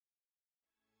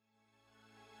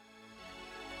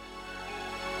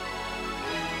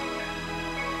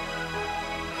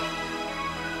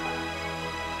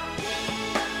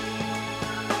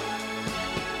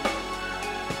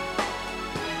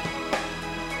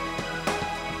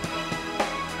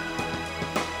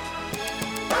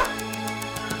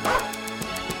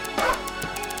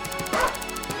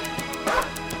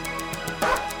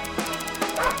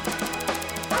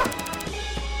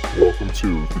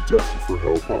the Tested for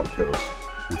Hell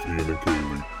podcast with Ian and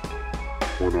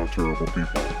Kaylee. We're not terrible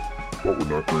people, but we're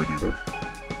not great either.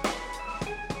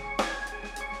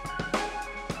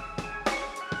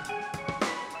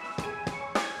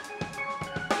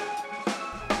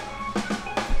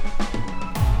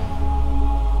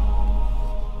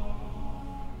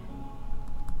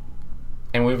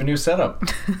 And we have a new setup.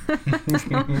 You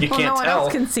can't no one tell.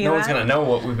 else can see no that. one's gonna know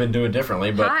what we've been doing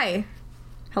differently, but Hi.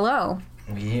 Hello.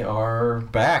 we are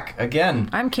back again.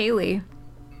 I'm Kaylee.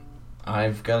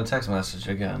 I've got a text message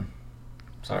again.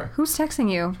 Sorry. Who's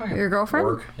texting you? Your girlfriend?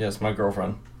 Work. Yes, my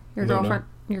girlfriend. Your Luna. girlfriend?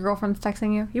 Your girlfriend's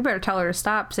texting you? You better tell her to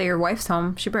stop. Say your wife's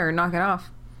home. She better knock it off.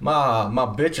 My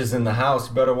bitch is in the house.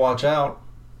 You better watch out.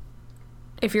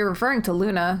 If you're referring to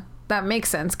Luna, that makes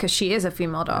sense because she is a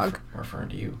female dog. I'm referring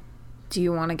to you. Do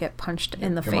you want to get punched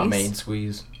in the You're face? my main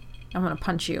squeeze. I'm going to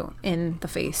punch you in the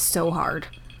face so hard.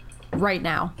 Right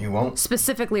now. You won't?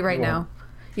 Specifically right You now. won't.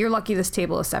 You're lucky this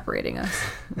table is separating us.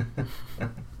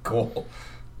 Cool.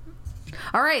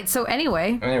 All right, so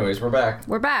anyway, Anyways, we're back.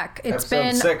 we're back. It's Episode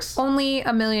been 6. only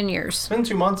a million years. It's been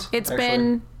 2 months. It's actually.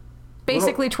 been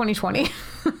basically 2020.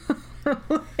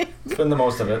 It's been the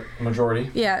most of it. Majority.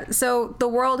 Yeah, so the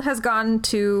world has gone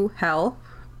to hell,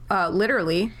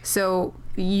 literally. So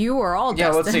you are all Yeah,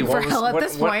 let's see. destined for hell at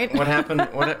this point. What happened?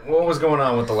 What was going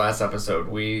on with the last episode?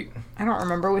 I don't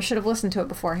remember. We should have listened to it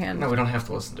beforehand. No, we don't have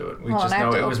to listen to it. We Hold on, just I have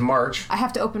know to it was March. I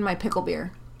have to open my pickle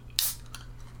beer.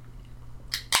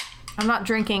 I'm not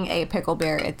drinking a pickle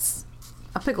beer. It's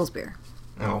a pickles beer.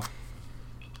 Oh.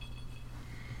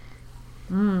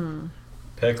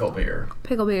 Pickle beer.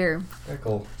 Pickle beer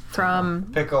Pickle.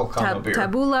 from Pickle combo beer.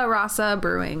 Tabula Rasa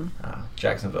Brewing.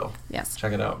 Jacksonville. Yes.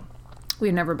 Check it out.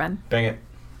 We've never been. Bang it.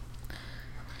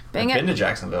 Bang I've it. been to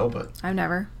Jacksonville, but I've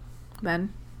never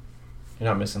been. you're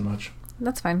not missing much.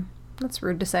 That's fine. That's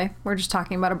rude to say. We're just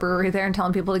talking about a brewery there and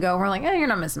telling people to go. We're like, you're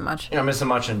not missing much. You're not missing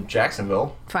much in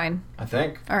Jacksonville, Fine. I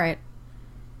think. All right.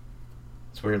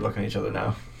 It's weird looking at each other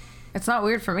now. It's not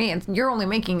weird for me. You're only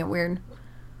making it weird.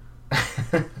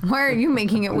 Why are you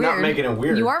making it I'm weird? not making it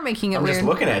weird. You are making it I'm weird. just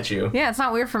looking at you. Yeah, it's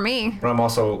not weird for me. But I'm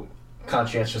also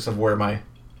conscientious of where my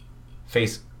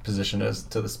face position is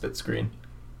to the spit screen.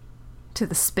 To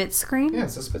the spit screen? Yeah,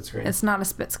 it's a spit screen. It's not a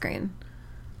spit screen.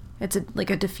 It's like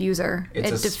a diffuser.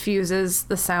 It's it diffuses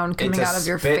the sound coming it's out of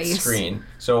your spit face. screen,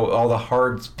 so all the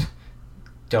hard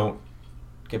don't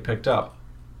get picked up.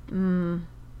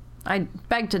 I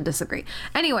beg to disagree.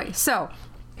 Anyway, so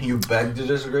You beg to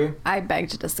disagree? I beg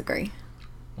to disagree.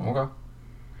 Okay.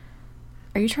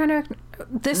 Are you trying to...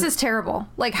 This is terrible.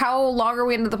 Like, how long are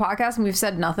we into the podcast and we've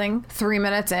said nothing? 3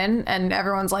 minutes in, and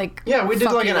everyone's like... Yeah, we did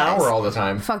 "Fuck like you an guys. hour all the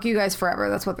time. Fuck you guys forever.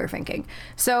 That's what they're thinking.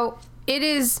 So, it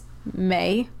is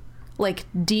May. Like,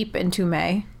 deep into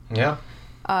May. Yeah.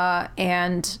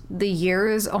 And the year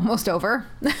is almost over.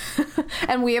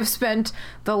 And we have spent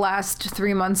the last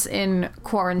 3 months in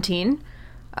quarantine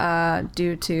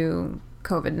due to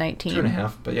COVID-19.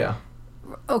 2.5, but yeah.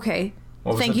 Okay.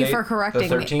 What was Thank the you date? for correcting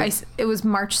The me. 13th? It was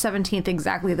March 17th,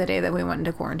 exactly the day that we went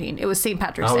into quarantine. It was St.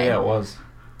 Patrick's Oh Day yeah, it was.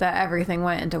 that everything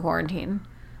went into quarantine.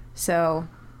 So,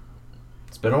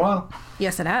 It's been a while.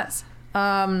 yes, it has.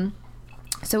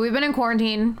 So we've been in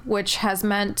quarantine, which has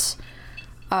meant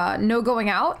no going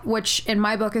out, which in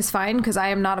my book is fine because I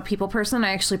am not a people person.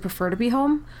 I actually prefer to be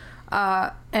home.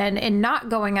 And in not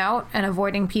going out and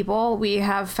avoiding people, we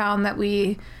have found that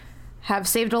we have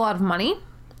saved a lot of money.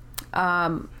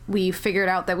 We figured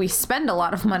out that we spend a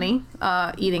lot of money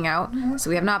eating out, so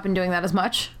we have not been doing that as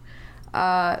much.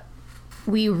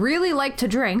 We really like to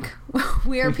drink.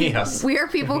 We are Yes. we are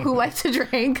people who like to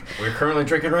drink. We're currently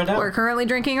drinking right now. We're currently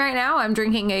drinking right now. I'm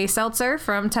drinking a seltzer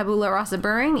from Tabula Rasa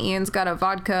Brewing. Ian's got a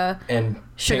vodka and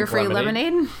sugar-free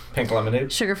lemonade. Pink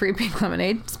lemonade. Sugar-free pink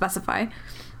lemonade. Specify.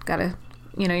 Gotta,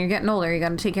 you're getting older. You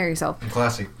gotta take care of yourself.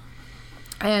 Classy.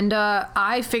 And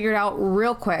I figured out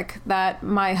real quick that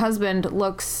my husband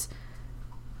looks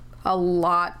a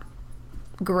lot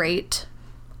great.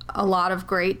 A lot of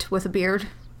great with a beard.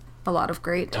 A lot of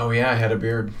great. Oh yeah, I had a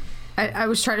beard. I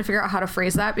was trying to figure out how to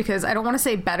phrase that because I don't want to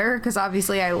say better because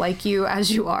obviously I like you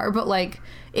as you are, but like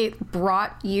it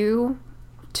brought you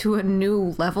to a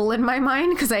new level in my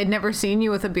mind because I had never seen you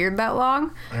with a beard that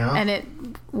long. Yeah. And it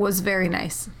was very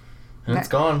nice. And it's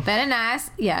gone. Very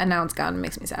nice. Yeah, and now it's gone. It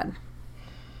makes me sad.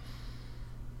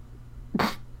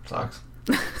 Sucks.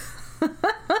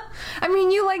 I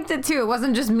mean, you liked it too. It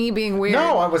wasn't just me being weird.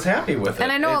 No, I was happy with it.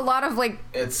 And I know a lot of like.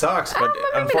 It sucks, but maybe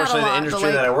not a unfortunately, lot, the industry but,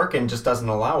 like, that I work in just doesn't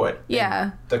allow it. Yeah.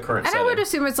 In the current And setting. I would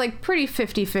assume it's like pretty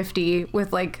 50-50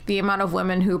 with like the amount of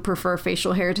women who prefer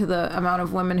facial hair to the amount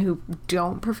of women who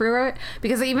don't prefer it.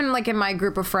 Because even like in my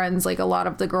group of friends, like a lot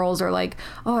of the girls are like,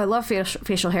 oh, I love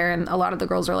facial hair. And a lot of the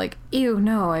girls are like, ew,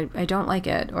 no, I don't like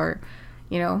it. Or,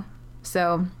 you know,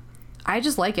 so I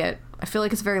just like it. I feel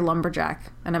like it's very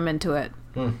lumberjack and I'm into it.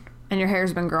 And your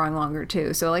hair's been growing longer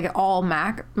too. So like it all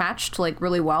matched like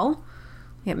really well.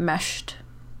 It meshed.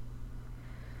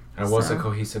 I was a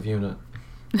cohesive unit.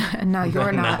 And now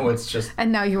you're not. Now it's just...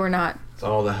 And now you are not. It's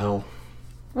all the hell.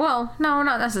 Well, no,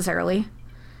 not necessarily.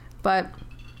 But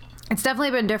it's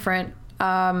definitely been different.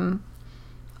 I'm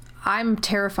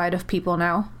terrified of people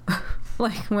now.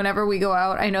 Like, whenever we go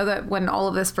out, I know that when all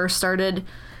of this first started,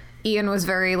 Ian was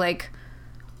very, like,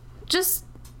 just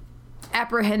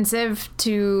apprehensive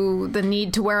to the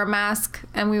need to wear a mask.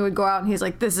 And we would go out and he's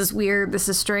like, this is weird, this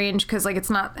is strange, because, like,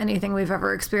 it's not anything we've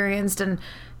ever experienced. And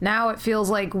now it feels,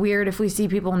 like, weird if we see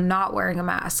people not wearing a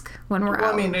mask when we're out.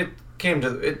 Well, I mean, it came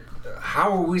to... it.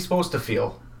 How are we supposed to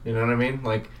feel? You know what I mean?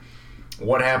 Like,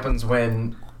 what happens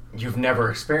when you've never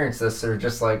experienced this? They're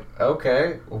just like,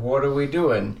 okay, what are we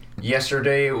doing?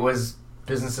 Yesterday it was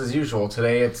business as usual.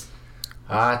 Today it's,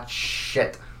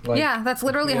 shit. Like, yeah, that's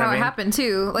literally you know how what I it mean? happened,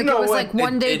 too. Like, No, it was like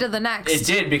one day it- to the next. It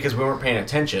did because we weren't paying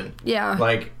attention. Yeah.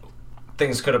 Like,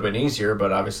 things could have been easier,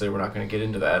 but obviously we're not going to get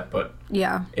into that. But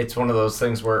Yeah. it's one of those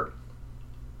things where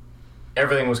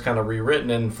everything was kind of rewritten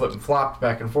and flip and flopped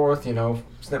back and forth, you know,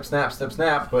 snip, snap, snip,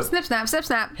 snap. But Snip, snap, snip,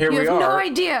 snap. Here you we have no are.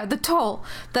 idea the toll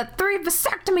that 3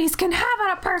 vasectomies can have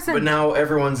on a person. But now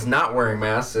everyone's not wearing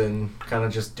masks and kind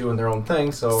of just doing their own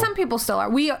thing, so... Some people still are.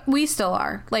 We still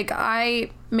are. Like,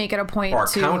 I make it a point Our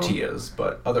to... county is,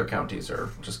 but other counties are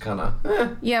just kind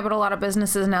of... Yeah, but a lot of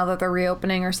businesses, now that they're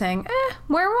reopening, are saying,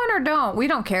 wear one or don't. We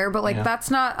don't care. But, like, Yeah.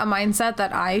 that's not a mindset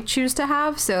that I choose to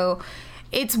have. So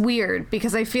it's weird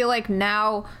because I feel like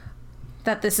now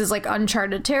that this is, like,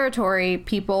 uncharted territory,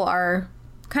 people are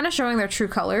kind of showing their true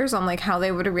colors on, like, how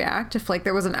they would react if, like,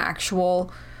 there was an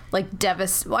actual... like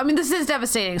well, I mean, this is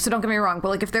devastating, so don't get me wrong, but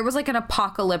like if there was like an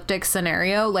apocalyptic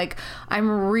scenario, like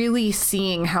I'm really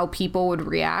seeing how people would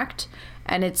react,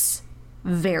 and it's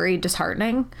very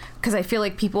disheartening because I feel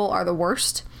like people are the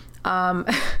worst.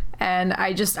 And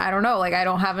I don't know, like I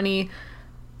don't have any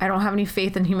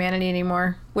faith in humanity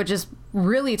anymore, which is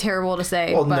really terrible to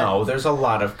say. Well, but no, there's a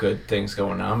lot of good things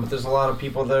going on, but there's a lot of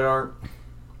people that aren't...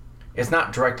 It's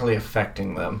not directly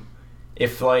affecting them.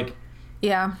 If, like,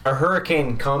 yeah, a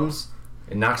hurricane comes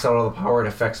and knocks out all the power, it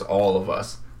affects all of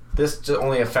us. This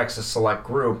only affects a select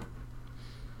group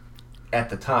at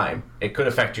the time. It could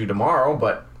affect you tomorrow,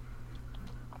 but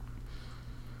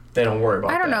they don't worry about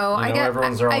that. I don't know.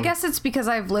 Everyone's their I own... guess it's because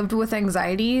I've lived with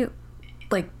anxiety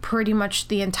like pretty much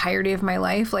the entirety of my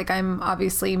life. Like I'm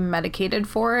obviously medicated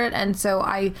for it, and so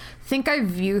I think I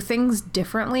view things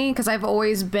differently because I've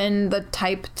always been the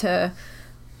type to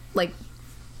like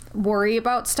worry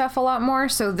about stuff a lot more.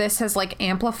 So this has like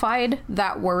amplified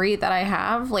that worry that I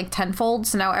have like tenfold.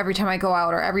 So now every time I go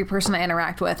out or every person I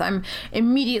interact with, I'm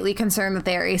immediately concerned that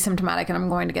they are asymptomatic and I'm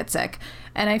going to get sick.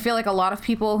 And I feel like a lot of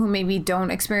people who maybe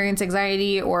don't experience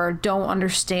anxiety or don't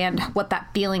understand what that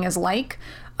feeling is like,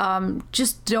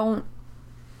 just don't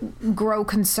grow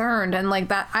concerned. And like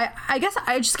that, I guess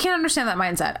I just can't understand that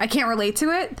mindset. I can't relate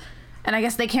to it. And I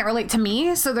guess they can't relate to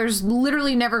me, so there's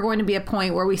literally never going to be a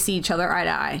point where we see each other eye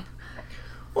to eye.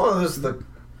 Well, there's the...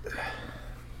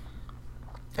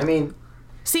 I mean...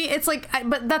 See, it's like...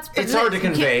 It's hard to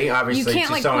convey, obviously, you can't,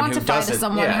 to like, someone who quantify doesn't... to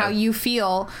someone yeah. how you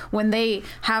feel when they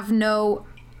have no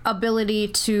ability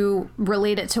to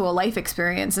relate it to a life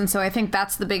experience. And so I think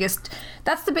that's the biggest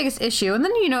issue. And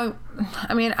then, you know,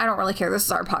 I mean, I don't really care. This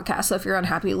is our podcast, so if you're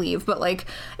unhappy, leave. But like,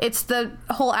 it's the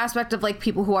whole aspect of like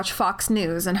people who watch Fox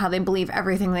News and how they believe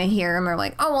everything they hear, and they're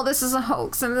like, oh, well, this is a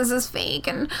hoax and this is fake,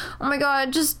 and oh my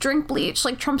God, just drink bleach,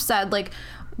 like Trump said. Like,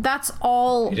 that's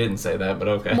all. He didn't say that, but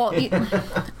okay. Well,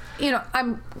 you know,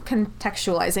 I'm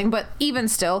contextualizing, but even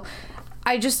still,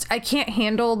 I can't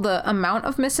handle the amount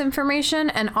of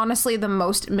misinformation, and honestly the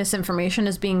most misinformation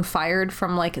is being fired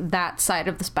from like that side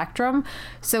of the spectrum.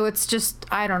 So it's just,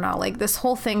 I don't know, like this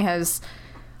whole thing it's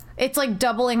like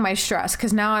doubling my stress,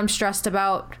 because now I'm stressed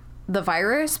about the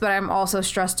virus, but I'm also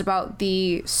stressed about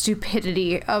the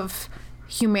stupidity of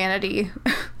humanity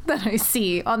that I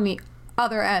see on the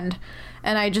other end.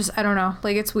 And I don't know,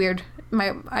 like it's weird.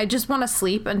 I just want to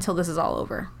sleep until this is all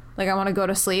over. Like I want to go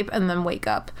to sleep and then wake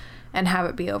up and have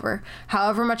it be over.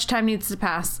 However much time needs to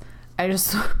pass,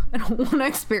 I don't want to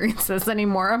experience this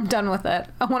anymore. I'm done with it.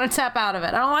 I want to tap out of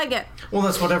it. I don't like it. Well,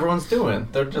 that's what everyone's doing.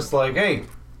 They're just like, hey,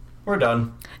 we're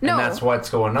done. No, and that's what's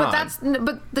going on.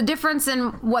 But the difference in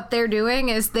what they're doing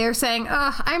is they're saying,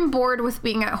 I'm bored with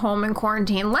being at home in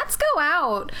quarantine. Let's go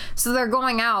out. So they're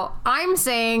going out. I'm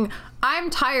saying I'm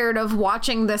tired of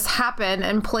watching this happen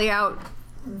and play out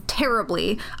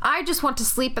terribly. I just want to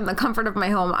sleep in the comfort of my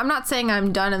home. I'm not saying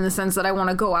I'm done in the sense that I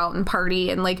want to go out and party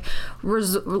and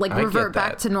revert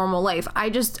back to normal life.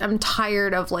 I'm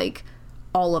tired of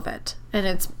all of it, and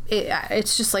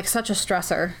it's just such a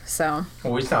stressor. So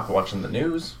we stopped watching the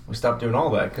news. We stopped doing all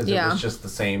that because it was just the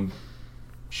same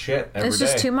shit every day. It's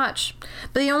just too much.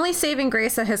 But the only saving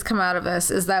grace that has come out of this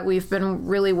is that we've been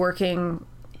really working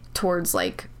towards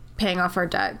paying off our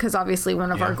debt, because obviously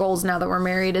one of our goals now that we're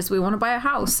married is we want to buy a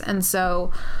house. And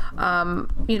so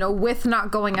with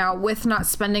not going out, with not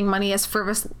spending money as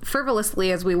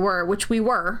frivolously as we were, which we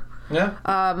were,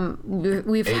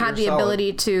 we've had the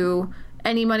ability to,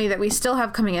 any money that we still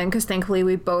have coming in, because thankfully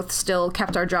we both still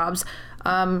kept our jobs.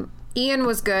 Ian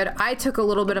was good. I took a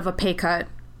little bit of a pay cut.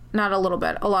 Not a little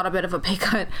bit, a lot of bit of a pay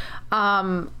cut.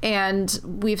 And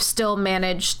we've still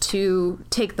managed to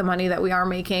take the money that we are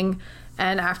making,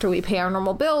 and after we pay our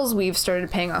normal bills, we've started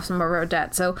paying off some of our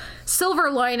debt. So silver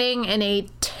lining in a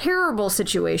terrible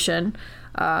situation,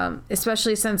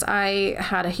 especially since I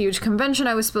had a huge convention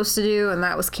I was supposed to do, and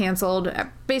that was canceled.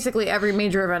 Basically every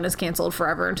major event is canceled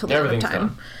forever until the end of time.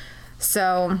 Done.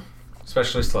 So,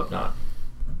 especially Slipknot.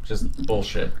 Just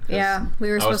bullshit. Yeah, we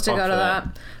were supposed to go to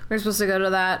that. We were supposed to go to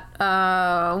that,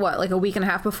 a week and a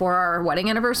half before our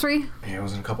wedding anniversary? Yeah, it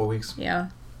was in a couple weeks. Yeah.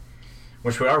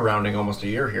 Which we are rounding almost a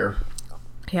year here.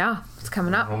 Yeah, it's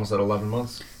coming up. Almost at 11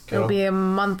 months. It'll be a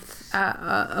month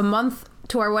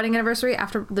to our wedding anniversary,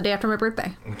 after the day after my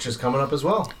birthday. Which is coming up as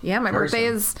well. Yeah, my birthday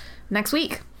is next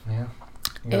week. Yeah.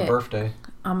 You got a birthday.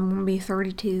 I'm going to be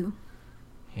 32.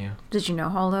 Yeah. Did you know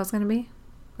how old I was going to be?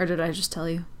 Or did I just tell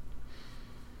you?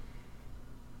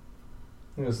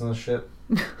 You listen to shit,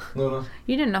 Luna.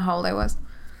 You didn't know how old I was.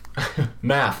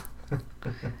 Math.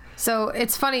 So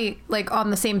it's funny, on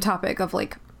the same topic of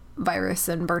virus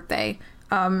and birthday,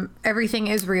 everything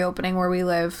is reopening where we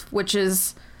live, which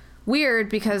is weird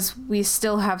because we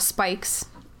still have spikes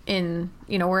in,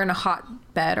 we're in a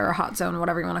hot bed or a hot zone,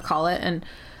 whatever you want to call it. And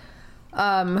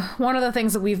one of the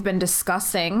things that we've been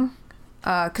discussing,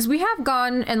 because we have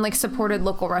gone and supported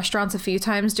local restaurants a few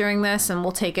times during this, and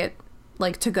we'll take it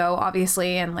to go,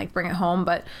 obviously, and bring it home,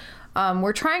 but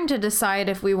we're trying to decide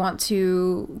if we want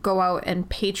to go out and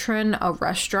patron a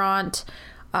restaurant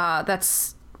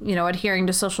that's adhering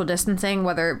to social distancing,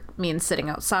 whether it means sitting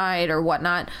outside or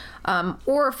whatnot,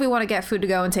 or if we want to get food to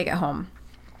go and take it home.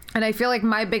 And I feel like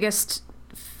my biggest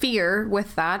fear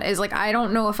with that is I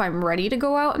don't know if I'm ready to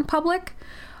go out in public,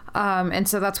 and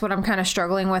so that's what I'm kind of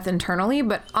struggling with internally.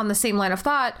 But on the same line of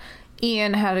thought,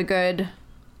 Ian had a good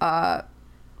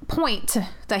point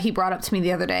that he brought up to me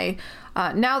the other day.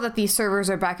 Now that these servers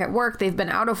are back at work, they've been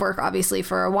out of work obviously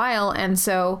for a while, and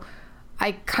so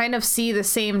I kind of see the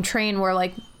same train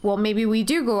where maybe we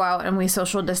do go out and we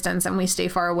social distance and we stay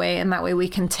far away, and that way we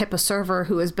can tip a server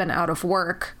who has been out of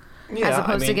work, as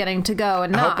opposed to getting to go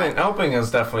and not. Helping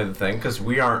is definitely the thing, because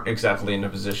we aren't exactly in a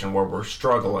position where we're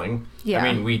struggling. Yeah.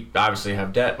 I mean, we obviously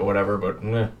have debt or whatever, but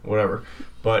whatever.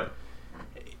 But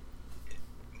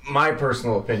my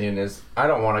personal opinion is I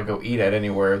don't want to go eat at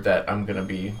anywhere that I'm going to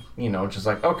be, just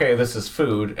okay, this is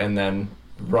food, and then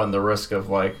run the risk of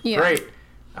great,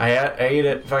 I ate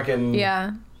it fucking...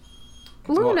 Yeah.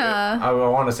 Luna. Well, I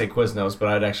want to say Quiznos, but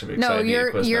I'd actually be excited to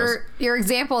eat Quiznos. Your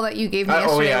example that you gave me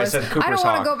yesterday I said Cooper's Hawk. I don't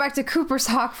want to go back to Cooper's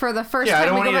Hawk for the first time. I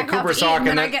don't want to eat a Cooper's Hawk, and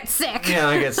then I get sick. Yeah,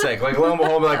 I get sick. Lo and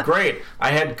behold, I'm great, I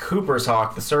had Cooper's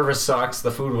Hawk. The service sucks.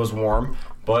 The food was warm.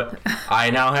 But I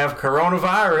now have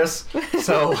coronavirus,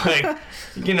 so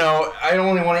I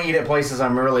only want to eat at places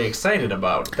I'm really excited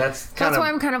about. That's why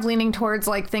I'm kind of leaning towards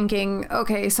thinking,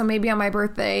 okay, so maybe on my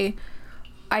birthday,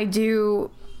 I do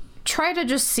try to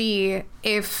just see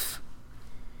if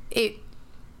I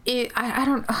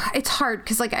don't. It's hard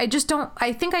because I just don't.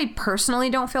 I think I personally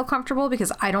don't feel comfortable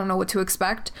because I don't know what to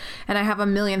expect, and I have a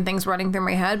million things running through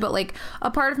my head. But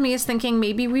a part of me is thinking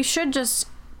maybe we should just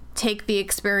take the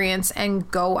experience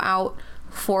and go out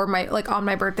for my on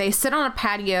my birthday, sit on a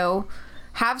patio,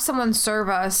 have someone serve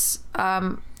us.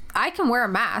 I can wear a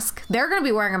mask. They're going to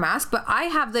be wearing a mask, but I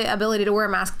have the ability to wear a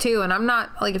mask too. And I'm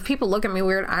not if people look at me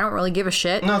weird, I don't really give a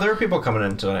shit. No, there are people coming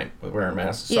in tonight wearing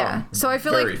masks. Yeah. So I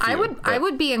feel I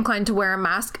would be inclined to wear a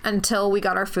mask until we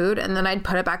got our food, and then I'd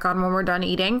put it back on when we're done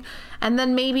eating. And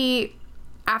then maybe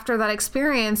after that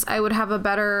experience, I would have a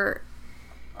better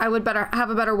I would have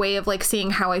a better way of like seeing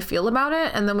how I feel about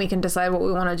it, and then we can decide what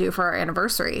we want to do for our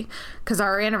anniversary, because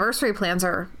our anniversary plans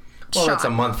are Well, shot. that's a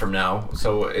month from now,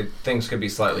 so things could be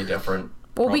slightly different.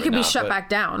 Well, we Probably could be not, shut but- back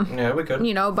down. Yeah, we could.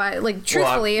 You know, but like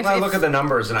truthfully, I if look at the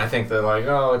numbers and I think they're like,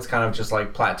 oh, it's kind of just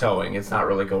like plateauing. It's not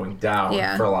really going down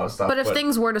for a lot of stuff. But if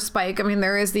things were to spike, I mean,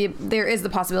 there is the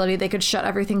possibility they could shut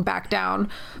everything back down.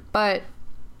 But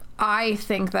I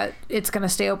think that it's going to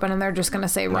stay open and they're just going to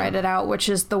say ride it out, which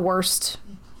is the worst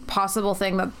possible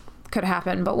thing that could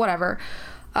happen. But whatever.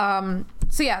 So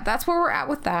yeah, that's where we're at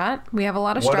with that. We have a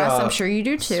lot of stress. I'm sure you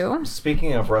do too.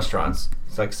 Speaking of restaurants,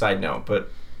 it's like side note, but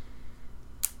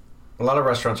a lot of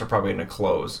restaurants are probably going to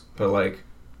close. But like,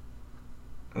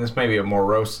 and this may be a more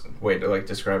roast way to like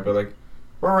describe, but like,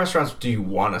 what restaurants do you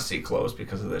want to see closed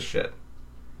because of this shit?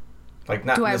 Like,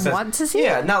 not Do in I the sense- want to see?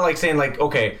 Yeah, not like saying like,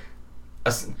 okay,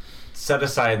 set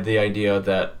aside the idea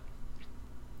that,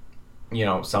 you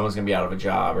know, someone's going to be out of a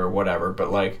job or whatever,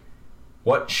 but like,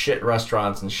 what shit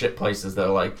restaurants and shit places that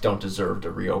like don't deserve to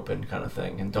reopen kind of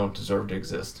thing and don't deserve to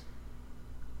exist?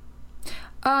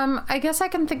 I guess I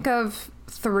can think of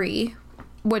 3,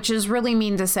 which is really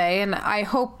mean to say, and I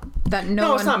hope that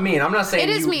No, it's not mean. I'm not saying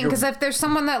It is mean, you're- because if there's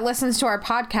someone that listens to our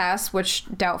podcast, which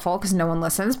doubtful because no one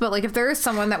listens, but like if there is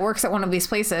someone that works at one of these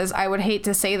places, I would hate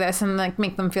to say this and like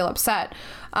make them feel upset.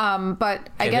 But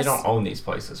I guess they don't own these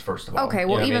places, first of all. okay, You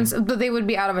well, know what I even mean? but they would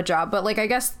be out of a job. But like I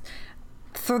guess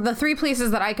for the 3 places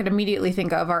that I could immediately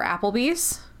think of are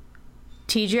Applebee's,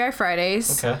 TGI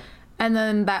Fridays, Okay. and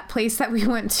then that place that we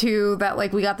went to that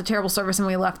like we got the terrible service and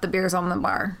we left the beers on the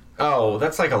bar. Oh,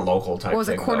 that's like a local type What was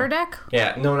thing. it, Quarter though. Deck?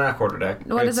 Yeah, no, not Quarter Deck.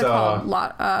 What is It's, it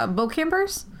called? Boat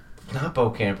Campers? Not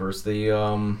Boat Campers.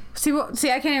 The See,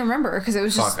 I can't even remember because it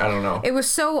was just. I don't know. It was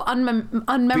so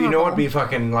unmemorable. But you know what'd be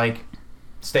fucking like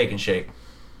Steak and Shake.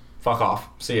 Fuck off.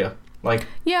 See ya. Like,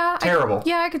 Yeah. terrible.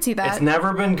 I could see that. it's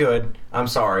never been good. I'm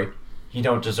sorry. You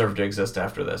don't deserve to exist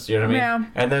after this. You know what I mean? Yeah.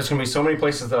 And there's gonna be so many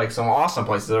places that like some awesome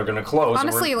places that are gonna close.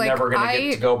 Honestly, and we're like, never gonna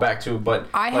get to go back to. But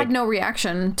I like, had no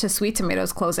reaction to Sweet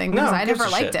Tomatoes closing because No, I who gives never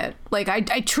a liked shit? it. Like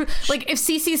like if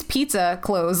CC's Pizza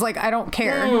closed, like I don't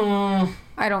care.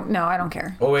 I don't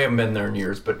care. Well, we haven't been there in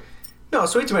years, but no,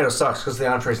 Sweet Tomato sucks because the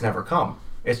entrees never come.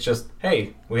 It's just,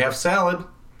 hey, we have salad.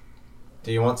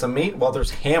 Do you want some meat? Well,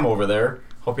 there's ham over there.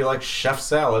 Hope you like chef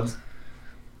salads.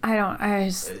 I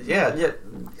just. Yeah. I'm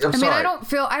I sorry. mean,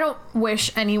 I don't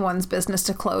wish anyone's business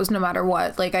to close no matter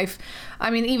what. Like I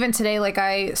mean, even today, like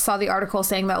I saw the article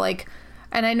saying that like,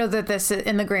 and I know that this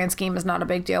in the grand scheme is not a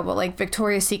big deal, but like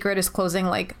Victoria's Secret is closing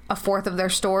like 1/4 of their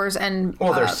stores, and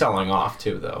Well, they're selling off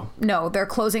too, though. no, they're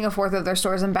closing 1/4 of their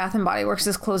stores, and Bath and Body Works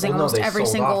is closing Well, no, almost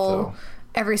they sold off,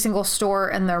 every single store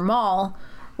in their mall,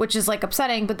 which is like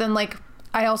upsetting. But then like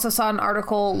I also saw an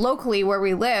article locally where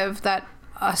we live that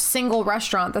a single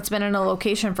restaurant that's been in a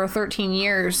location for 13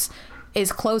 years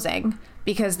is closing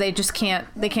because they can't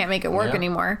make it work Yeah.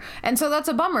 anymore. And so that's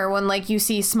a bummer when like you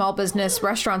see small business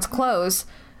restaurants close,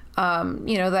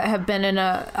 you know, that have been in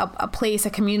a place,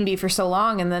 a community for so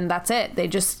long, and then that's it.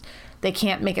 They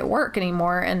can't make it work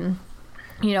anymore. And,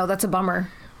 you know, that's a bummer.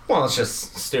 Well, it's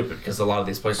just stupid because a lot of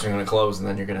these places are going to close, and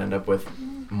then you're going to end up with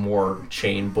more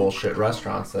chain bullshit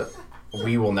restaurants that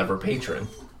we will never patron.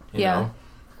 You know?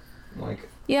 Like,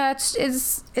 Yeah,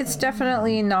 it's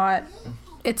definitely not.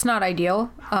 It's not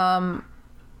ideal.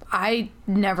 I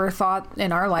never thought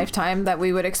in our lifetime that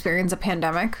we would experience a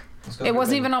pandemic. It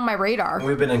wasn't even on my radar.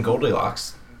 we've been in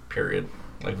Goldilocks period.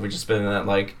 Like, we've just been in that,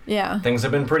 like, Yeah. things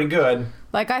have been pretty good.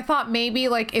 Like, I thought maybe,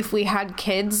 like, if we had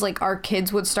kids, like, our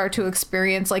kids would start to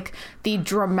experience, like, the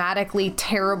dramatically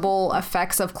terrible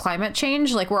effects of climate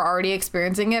change. Like, we're already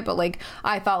experiencing it, but, like,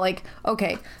 I thought, like,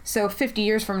 okay, so 50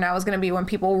 years from now is going to be when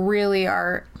people really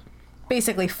are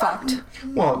basically fucked.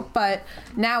 Well, But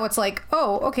now it's like,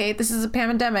 oh, okay, this is a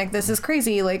pandemic. This is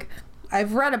crazy. Like,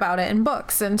 I've read about it in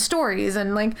books and stories,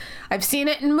 and like I've seen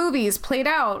it in movies played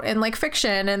out and like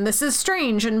fiction, and this is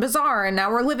strange and bizarre, and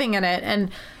now we're living in it. And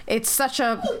it's such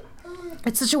a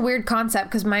weird concept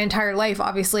because my entire life,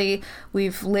 obviously,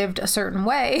 we've lived a certain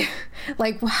way,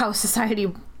 like how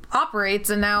society operates,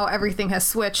 and now everything has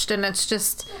switched, and it's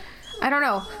just, I don't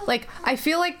know. Like, I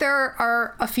feel like there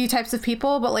are a few types of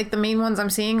people, but like the main ones I'm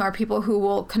seeing are people who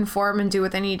will conform and do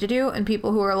what they need to do, and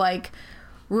people who are like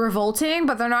revolting,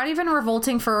 but they're not even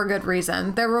revolting for a good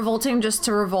reason. They're revolting just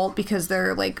to revolt because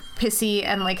they're like pissy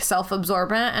and like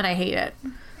self-absorbent, and I hate it.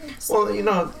 well, you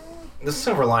know, the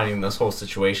silver lining in this whole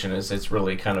situation is it's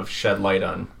really kind of shed light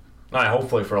on,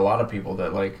 hopefully for a lot of people,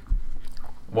 that like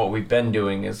what we've been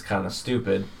doing is kind of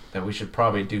stupid, that we should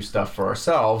probably do stuff for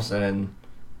ourselves and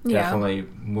Yeah. definitely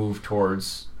move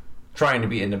towards trying to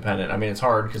be independent. I mean, it's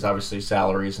hard because obviously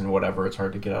salaries and whatever, it's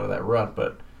hard to get out of that rut,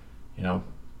 but, you know,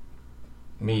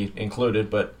 me included,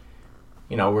 but,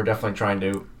 you know, we're definitely trying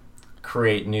to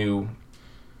create new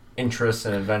interests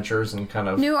and adventures and kind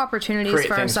of new opportunities create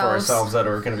for things ourselves. for ourselves that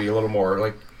are going to be a little more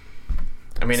like,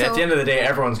 I mean, at the end of the day,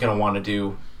 everyone's going to want to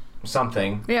do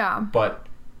something. Yeah. But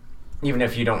even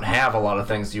if you don't have a lot of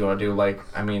things you want to do, like,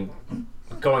 I mean,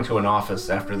 going to an office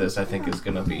after this, I think is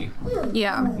going to be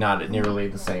not nearly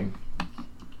the same.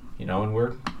 You know, and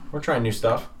we're trying new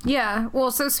stuff. Yeah.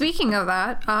 Well, so speaking of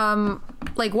that,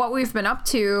 like what we've been up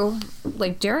to,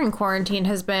 like during quarantine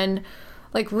has been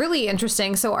like really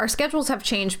interesting. So our schedules have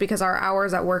changed because our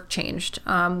hours at work changed.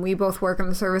 We both work in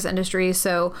the service industry,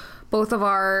 so both of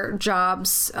our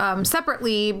jobs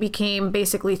separately became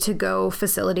basically to-go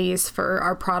facilities for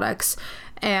our products.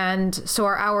 And so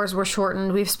our hours were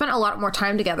shortened. We've spent a lot more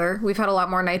time together. We've had a lot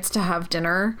more nights to have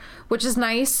dinner, which is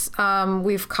nice.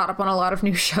 We've caught up on a lot of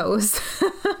new shows,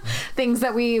 things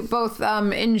that we both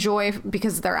enjoy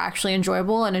because they're actually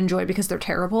enjoyable and enjoy because they're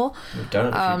terrible. We've done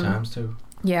it a few times too.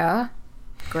 Yeah.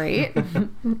 Great.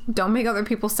 Don't make other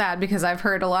people sad because I've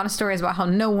heard a lot of stories about how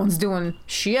no one's doing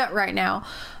shit right now.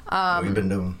 We've been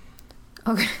doing.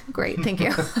 Okay, great. Thank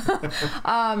you.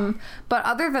 But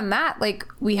other than that, like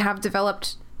we have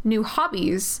developed new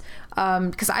hobbies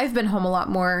because I've been home a lot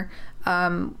more.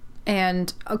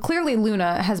 And clearly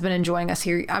Luna has been enjoying us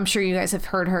here. I'm sure you guys have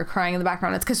heard her crying in the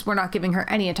background. It's because we're not giving her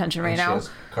any attention right now. She has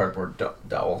cardboard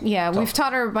dowel. Yeah, we've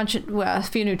taught her a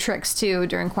few new tricks too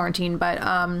during quarantine. But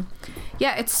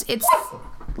yeah, it's.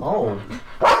 Oh.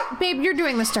 Babe, you're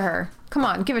doing this to her. Come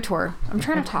on, give it to her. I'm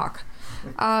trying to talk.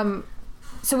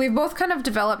 So we've both kind of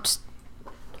developed.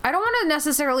 I don't want to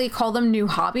necessarily call them new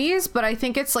hobbies, but I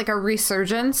think it's like a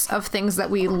resurgence of things that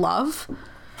we love.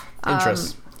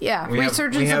 Interests. Yeah,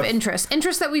 resurgence of interest.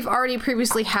 Interest that we've already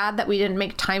previously had that we didn't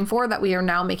make time for, that we are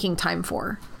now making time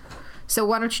for. So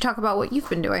why don't you talk about what you've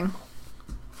been doing?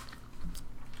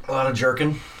 A lot of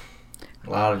jerking.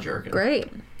 Great.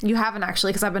 You haven't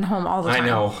actually, because I've been home all the time. I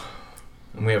know.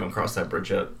 And we haven't crossed that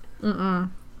bridge yet.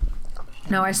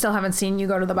 No, I still haven't seen you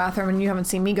go to the bathroom, and you haven't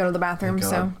seen me go to the bathroom,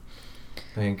 so...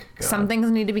 Thank God. Some things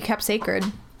need to be kept sacred.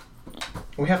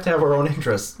 We have to have our own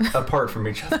interests apart from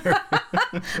each other.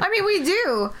 I mean, we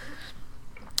do.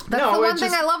 That's the one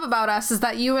thing I love about us is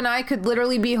that you and I could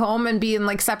literally be home and be in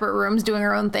like separate rooms doing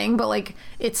our own thing, but like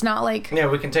it's not like... Yeah,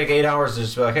 we can take 8 hours to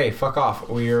just be like, hey, fuck off.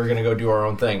 We are going to go do our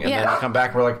own thing. And then we come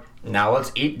back and we're like, now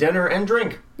let's eat dinner and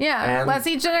drink. Yeah, let's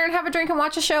eat dinner and have a drink and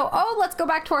watch a show. Oh, let's go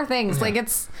back to our things. Yeah. Like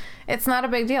it's not a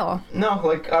big deal. No,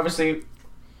 like obviously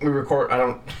we record... I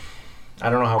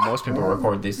don't know how most people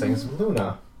record these things.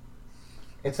 Luna.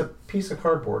 It's a piece of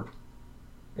cardboard.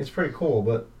 It's pretty cool,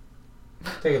 but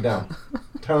take it down.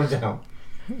 Tone it down.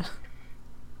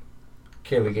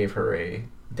 Kaylee gave her a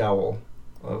dowel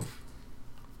of...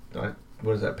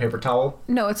 what is that, paper towel?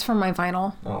 No, it's from my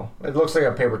vinyl. Oh, it looks like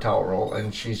a paper towel roll,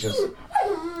 and she's just...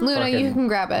 Luna, you can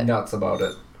grab it. Nuts about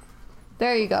it.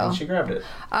 There you go. And she grabbed it.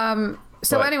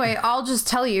 Anyway, I'll just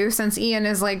tell you, since Ian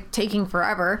is like taking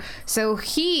forever. So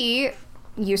he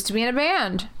used to be in a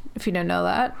band, if you didn't know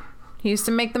that. He used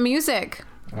to make the music.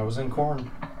 I was in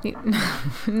Korn.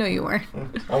 No, you weren't.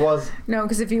 I was. No,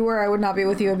 because if you were, I would not be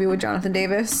with you. I'd be with Jonathan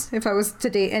Davis. If I was to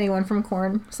date anyone from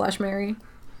Korn / Mary.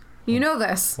 You know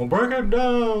this. Well, break it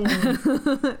down.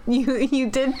 You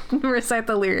did recite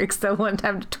the lyrics though one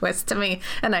time to Twist to me,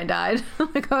 and I died.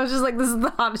 Like I was just like, this is the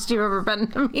hottest you've ever been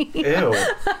to me. Ew.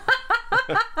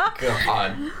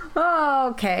 God. Oh,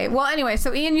 okay. Well, anyway,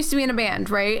 so Ian used to be in a band,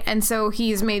 right? And so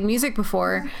he's made music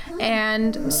before.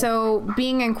 And so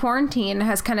being in quarantine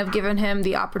has kind of given him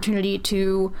the opportunity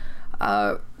to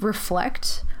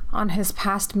reflect on his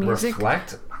past music.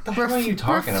 Reflect? What the hell are you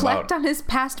talking about? Reflect on his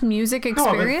past music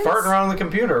experience? No, I've been farting around on the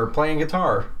computer playing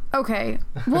guitar. Okay.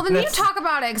 Well, then you talk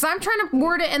about it, because I'm trying to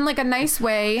word it in like a nice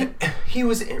way. He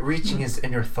was reaching his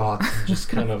inner thoughts and just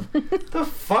kind of, the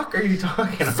fuck are you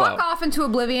talking about? Fuck off into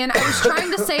oblivion. I was trying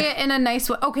to say it in a nice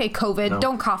way. Okay, COVID,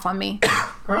 don't cough on me.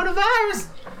 Coronavirus!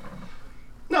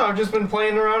 No, I've just been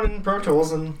playing around in Pro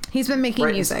Tools and... He's been making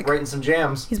music. Writing some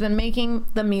jams. He's been making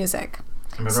the music.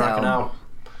 I've been rocking out.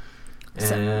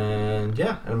 And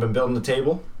yeah, I've been building the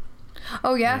table.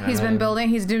 Oh yeah, he's been building.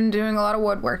 He's doing a lot of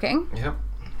woodworking. Yep.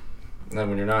 And then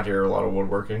when you're not here, a lot of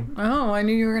woodworking. Oh, I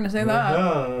knew you were going to say that.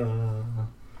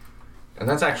 And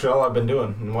that's actually all I've been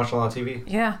doing, and watching a lot of TV.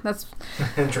 Yeah, that's...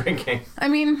 and drinking. I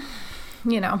mean,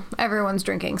 you know, everyone's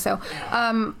drinking. So,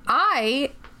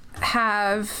 I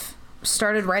have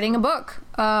started writing a book.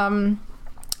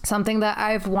 Something that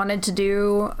I've wanted to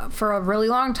do for a really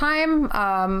long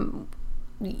time.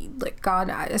 Like, God,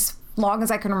 as long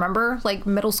as I can remember, like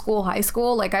middle school, high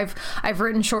school. Like I've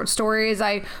written short stories.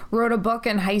 I wrote a book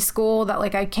in high school that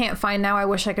like I can't find now. I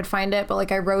wish I could find it, but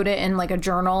like I wrote it in like a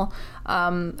journal.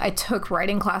 I took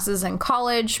writing classes in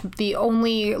college. The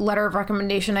only letter of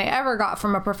recommendation I ever got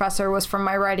from a professor was from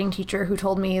my writing teacher, who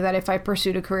told me that if I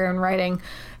pursued a career in writing,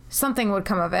 something would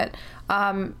come of it.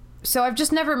 So I've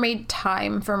just never made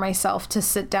time for myself to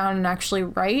sit down and actually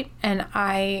write, and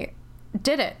I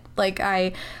did it. Like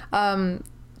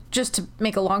just to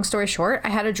make a long story short, I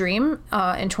had a dream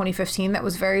in 2015 that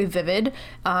was very vivid.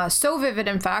 So vivid,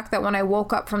 in fact, that when I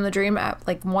woke up from the dream at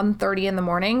like 1:30 in the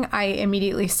morning, I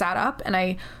immediately sat up and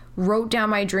I wrote down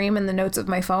my dream in the notes of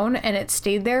my phone, and it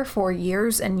stayed there for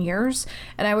years and years.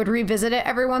 And I would revisit it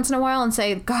every once in a while and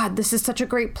say, God, this is such a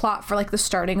great plot for like the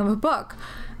starting of a book.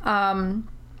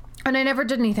 And I never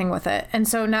did anything with it. And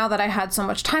so now that I had so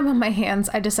much time on my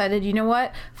hands, I decided, you know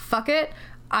what? Fuck it.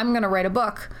 I'm going to write a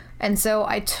book. And so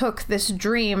I took this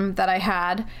dream that I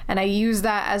had and I used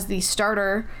that as the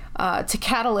starter to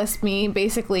catalyst me,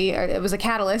 basically. It was a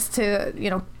catalyst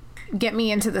to, get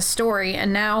me into the story.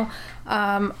 And now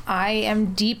I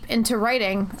am deep into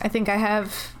writing. I think I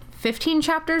have 15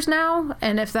 chapters now.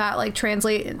 And if that like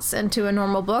translates into a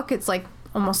normal book, it's like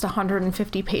almost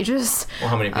 150 pages. Well,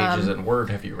 how many pages in Word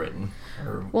have you written?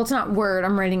 Well, it's not Word.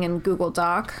 I'm writing in Google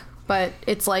Doc. But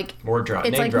it's like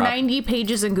It's like 90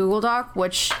 pages in Google Doc,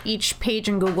 which each page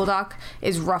in Google Doc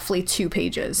is roughly 2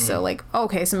 pages. So like,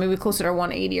 okay, so maybe closer to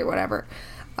 180 or whatever.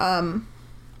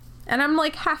 And I'm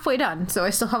like halfway done, so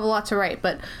I still have a lot to write.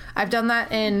 But I've done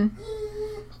that in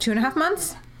 2.5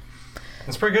 months.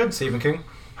 That's pretty good, Stephen King.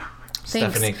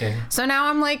 Thanks. Stephanie King. So now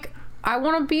I'm like, I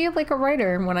want to be like a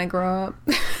writer when I grow up.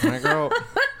 When I grow up.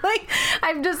 Like,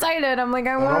 I've decided, I'm like,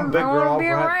 I want to be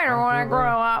a writer when I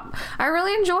grow up. I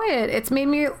really enjoy it. It's made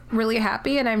me really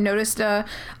happy, and I've noticed a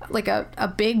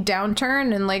big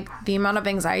downturn in like the amount of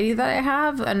anxiety that I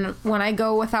have. And when I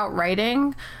go without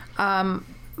writing,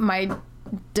 my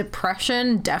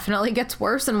depression definitely gets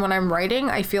worse, and when I'm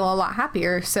writing, I feel a lot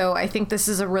happier. So I think this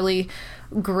is a really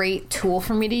great tool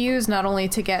for me to use, not only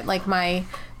to get like my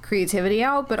creativity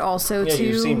out, but also to...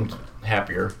 you seemed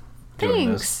happier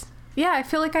doing this. Yeah, I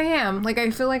feel like I am. Like,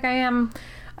 I feel like I am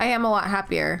a lot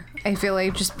happier. I feel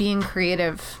like just being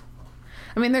creative.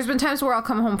 I mean, there's been times where I'll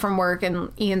come home from work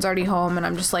and Ian's already home and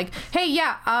I'm just like, hey,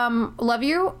 yeah, love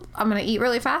you. I'm going to eat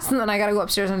really fast and then I got to go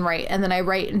upstairs and write. And then I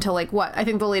write until like, what? I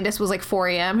think the latest was like 4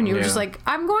 a.m. and you were just like,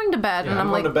 I'm going to bed. Yeah, and I'm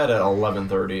going to bed at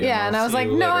 11:30. Yeah, and I was like,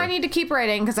 no, I need to keep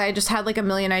writing because I just had like a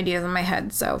million ideas in my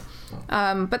head. So,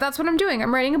 but that's what I'm doing.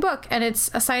 I'm writing a book, and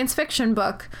it's a science fiction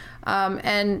book.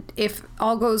 And if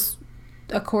all goes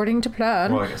according to plan,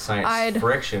 more like a science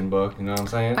friction book, you know what I'm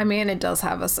saying? I mean, it does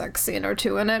have a sex scene or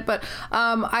two in it, but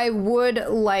I would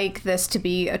like this to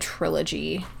be a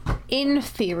trilogy, in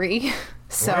theory.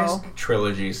 So why is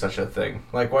trilogy such a thing?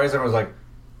 Like, why is everyone's like,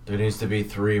 there needs to be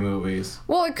 3 movies?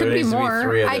 Well, it could be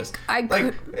more.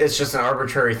 It's just an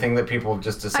arbitrary thing that people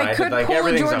just decided. I could like, pull a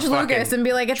everything's George Lucas and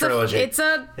be like, it's trilogy. It's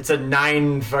a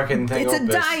 9 fucking thing. It's a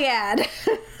dyad.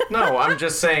 No, I'm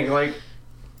just saying, like.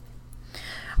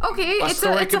 Okay, it's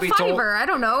a fiver. I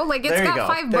don't know. Like, it's got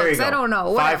 5 books. I don't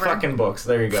know. Whatever. 5 fucking books.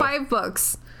 There you go. 5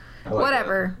 books. Like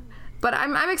whatever. That. But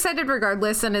I'm excited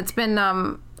regardless, and it's been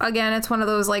again, it's one of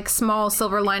those like small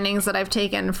silver linings that I've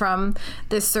taken from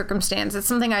this circumstance. It's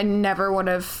something I never would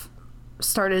have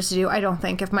started to do. I don't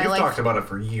think if my life. You've talked about it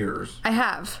for years. I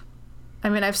have. I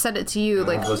mean, I've said it to you.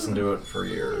 Like, I've listened to it for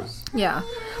years. Yeah,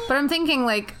 but I'm thinking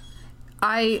like,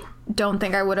 I don't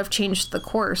think I would have changed the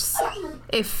course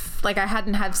if like I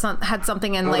hadn't had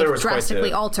something and like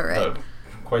drastically alter it.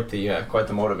 Quite the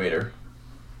motivator.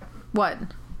 What?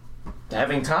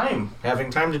 Having time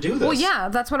to do this. Well, yeah,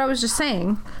 that's what I was just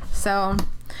saying. So,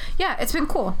 yeah, it's been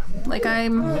cool. Like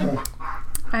I'm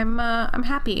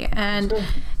happy, and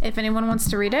if anyone wants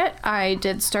to read it, I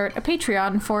did start a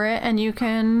Patreon for it, and you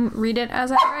can read it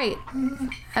as I write,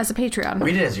 as a Patreon.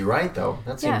 Read it as you write, though.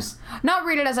 That seems not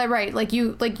read it as I write. Like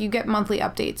you get monthly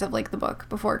updates of like the book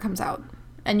before it comes out,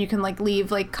 and you can like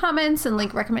leave like comments and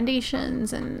like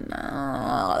recommendations and.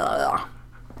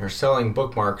 You're selling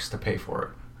bookmarks to pay for it.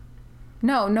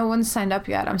 No one's signed up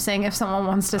yet. I'm saying if someone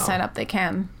wants to sign up, they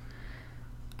can.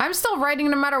 I'm still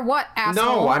writing no matter what, asshole.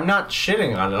 No, I'm not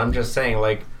shitting on it. I'm just saying,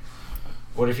 like,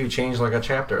 what if you change, like, a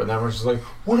chapter? And then we're just like,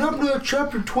 what happened to that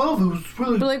chapter 12? It was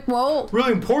really,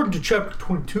 really important to chapter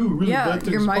 22. Really bad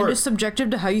things your mind apart. is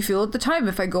subjective to how you feel at the time.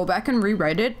 If I go back and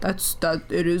rewrite it,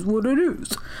 it is what it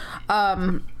is.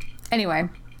 Anyway,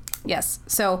 yes.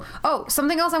 So,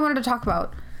 something else I wanted to talk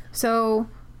about. So,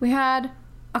 we had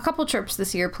a couple trips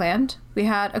this year planned. We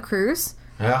had a cruise.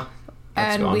 Yeah.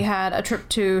 And gone. we had a trip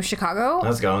to Chicago.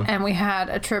 That's gone. And we had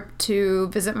a trip to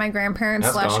visit my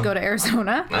grandparents That's gone. go to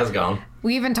Arizona. That's gone.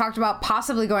 We even talked about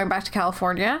possibly going back to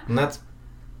California. And that's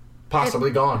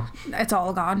possibly gone. It's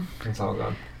all gone. It's all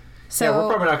gone. So Yeah, we're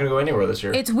probably not going to go anywhere this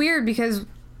year. it's weird because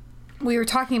we were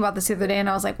talking about this the other day, and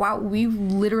I was like, wow, we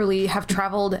literally have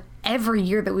traveled every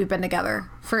year that we've been together.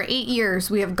 For 8 years,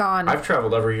 we have gone. I've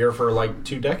traveled every year for like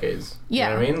 2 decades. Yeah.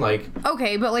 You know what I mean? Like,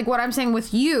 Okay, but like what I'm saying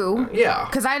with you, yeah.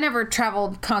 because I never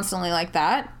traveled constantly like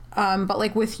that, but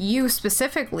like with you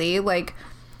specifically, like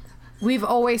we've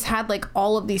always had like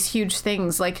all of these huge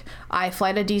things. Like I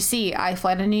fly to DC, I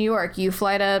fly to New York, you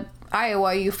fly to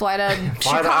Iowa, you fly to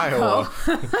Fly to Chicago.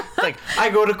 Iowa. Like, I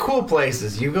go to cool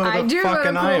places. You go to I do go to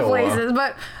fucking cool Iowa. places,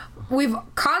 but we've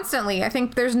constantly, I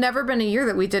think there's never been a year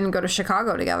that we didn't go to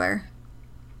Chicago together,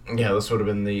 Yeah, this would have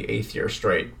been the 8th year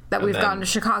straight. that And we've then gone to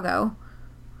Chicago.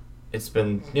 It's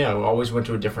been, yeah, we always went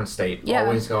to a different state. Yeah.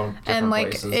 Always going different And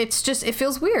like, places. it's just, it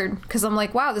feels weird because I'm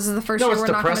like, wow, this is the first No, year it's we're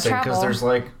not going to depressing travel. because there's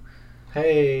like,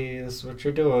 hey, this is what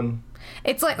you're doing.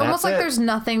 It's like almost That's like it. there's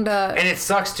nothing to, And it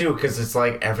sucks too because it's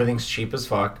like everything's cheap as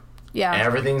fuck. yeah.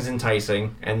 Everything's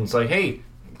enticing. And it's like, hey,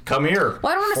 come here.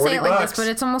 Well, I don't want to say it like this, $40. but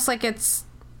it's almost like it's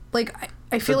like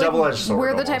I feel a like double-edged sword,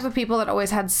 we're the type almost. of people that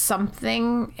always had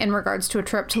something in regards to a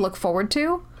trip to look forward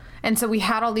to. And so we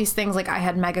had all these things, like I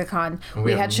had MegaCon,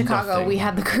 we have had Chicago, nothing. we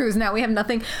had the cruise, now we have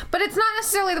nothing. But it's not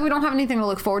necessarily that we don't have anything to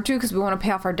look forward to because we want to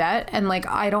pay off our debt. And like,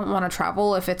 I don't want to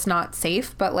travel if it's not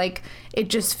safe, but like, it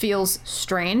just feels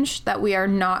strange that we are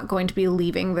not going to be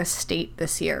leaving this state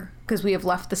this year because we have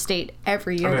left the state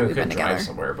every year I mean, that we we've could been drive together.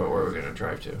 somewhere, but where are we going to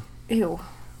drive to? Ew.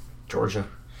 Georgia.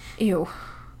 Ew.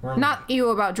 Not ew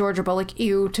about Georgia, but like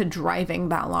ew to driving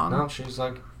that long. No, she's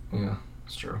like, yeah,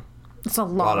 it's true. It's a A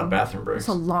long, lot of bathroom breaks. It's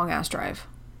a long ass drive.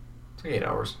 It's like 8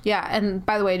 hours. Yeah, and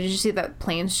by the way, did you see that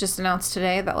planes just announced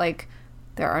today that like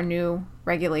there are new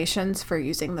regulations for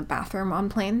using the bathroom on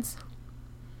planes?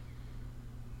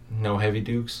 No heavy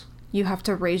dukes. You have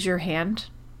to raise your hand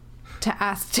to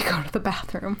ask to go to the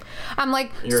bathroom. I'm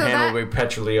like, Your so hand that will be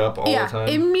perpetually up all yeah, the time.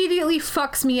 immediately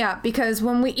fucks me up because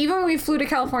when we flew to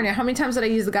California, how many times did I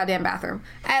use the goddamn bathroom?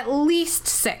 At least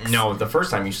 6. No, the first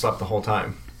time you slept the whole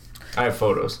time. I have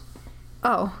photos.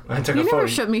 Oh. I took you a never photo.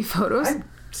 showed me photos.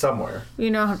 Somewhere.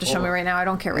 You don't have to show me right now. I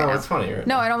don't care right No, now. it's funny right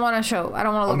No, now. I don't want to show. I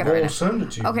don't want to look I'm at it right gonna now. send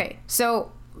it to you. Okay,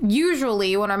 so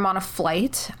usually when I'm on a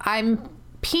flight, I'm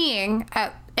peeing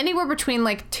at anywhere between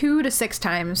like 2 to 6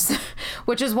 times,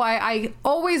 which is why I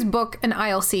always book an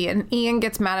ILC. And Ian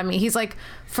gets mad at me. He's like,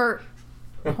 hold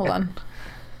on.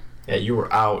 Yeah, you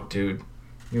were out, dude.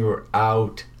 You were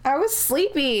out. I was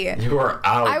sleepy. You were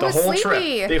out. I the was whole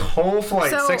sleepy. trip. The whole flight,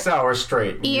 So, 6 hours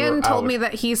straight. You Ian were told out. me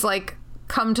that he's like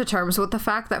come to terms with the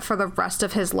fact that for the rest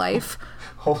of his life,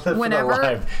 Hold it whenever- for the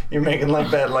live. You're making like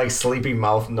that like sleepy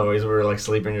mouth noise where you're like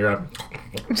sleeping. You're up.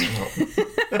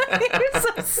 You're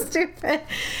so stupid.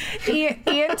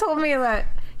 Ian told me that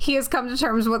he has come to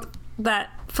terms with that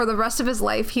for the rest of his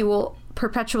life, he will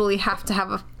perpetually have to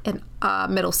have a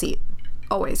middle seat.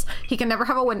 Always. He can never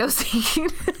have a window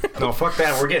seat. No, fuck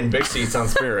that. We're getting big seats on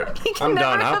Spirit. He can I'm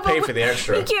never done. I'll have pay a- for the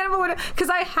extra. He can't have a window because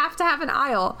I have to have an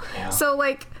aisle. Yeah. So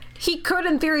like he could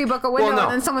in theory book a window Well, no.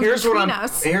 and then someone's here's between what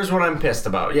us. Here's what I'm pissed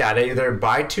about. Yeah, they either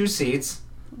buy 2 seats,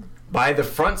 buy the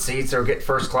front seats, or get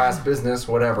first class business,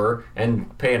 whatever,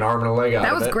 and pay an arm and a leg out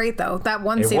That of was it. great though. That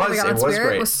one It seat that we was- got on it was Spirit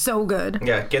great. was so good.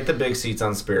 Yeah, get the big seats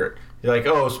on Spirit. You're like,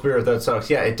 oh, Spirit, that sucks.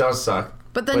 Yeah, it does suck.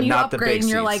 But then you not the upgrade big and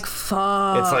you're seats. like,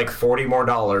 fuck. It's like $40 more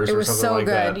or it was something so like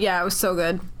good. that. Yeah, it was so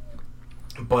good.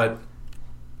 But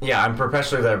yeah, I'm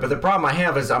perpetually there. But the problem I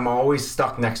have is I'm always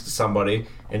stuck next to somebody,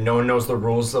 and no one knows the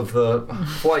rules of the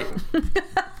flight.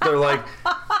 They're like,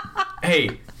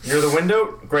 "Hey, you're the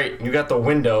window. Great, you got the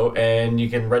window, and you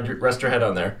can rest your head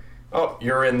on there. Oh,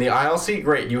 you're in the aisle seat.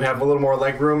 Great, you have a little more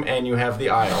leg room, and you have the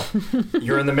aisle.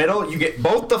 You're in the middle. You get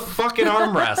both the fucking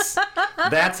armrests.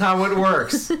 That's how it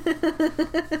works.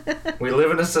 We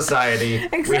live in a society.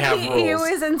 Except we have he rules.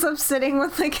 always ends up sitting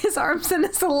with like his arms in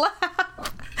his lap.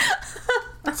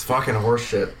 It's fucking horse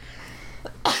shit.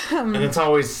 And it's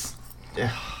always.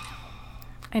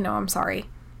 I know, I'm sorry.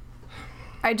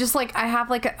 I just like I have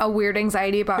like a weird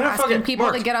anxiety about You know, asking fucking- people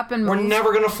Mark, to get up and We're move.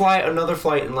 never gonna fly another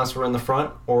flight unless we're in the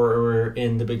front or we're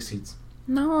in the big seats.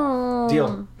 No.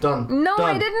 Deal. Done. No,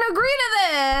 I Done. didn't agree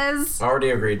to this. Already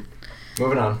agreed.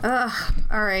 Moving on.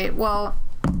 All right. Well,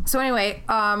 so anyway,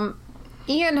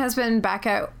 Ian has been back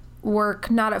at work,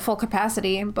 not at full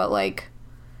capacity, but like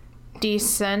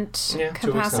decent Yeah, 2 weeks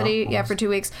now, capacity. Yeah, almost. for 2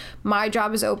 weeks. My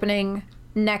job is opening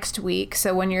next week.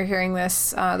 So when you're hearing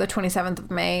this, the 27th of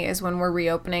May is when we're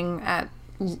reopening at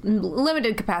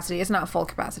limited capacity. It's not full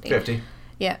capacity. 50.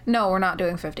 Yeah. No, we're not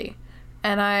doing 50.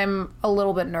 and I'm a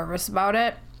little bit nervous about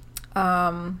it.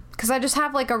 Because I just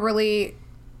have like a really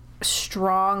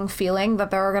strong feeling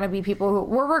that there are going to be people who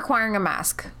we're requiring a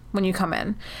mask when you come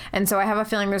in. And so I have a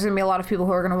feeling there's going to be a lot of people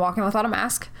who are going to walk in without a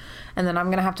mask. And then I'm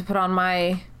going to have to put on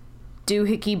my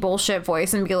doohickey bullshit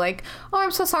voice and be like, oh,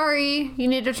 I'm so sorry. You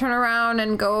need to turn around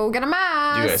and go get a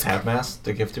mask. Do you guys have masks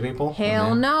to give to people?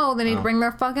 Hell no. They need to bring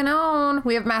their fucking own.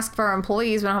 We have masks for our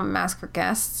employees. We don't have a mask for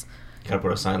guests. You gotta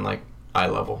put a sign like eye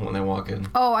level when they walk in.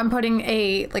 Oh, I'm putting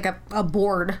a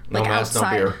board like mask,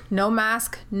 outside. no beer. No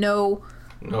mask, no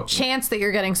chance that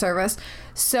you're getting service.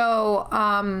 So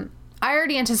I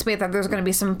already anticipate that there's going to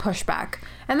be some pushback,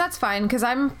 and that's fine because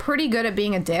I'm pretty good at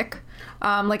being a dick.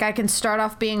 Like I can start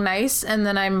off being nice, and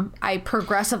then I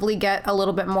progressively get a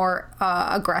little bit more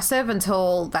aggressive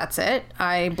until that's it.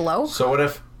 I blow. So what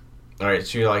if? All right,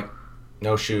 so you're like,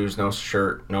 no shoes, no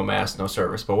shirt, no mask, no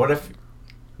service. But what if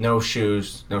no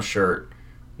shoes, no shirt,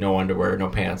 no underwear, no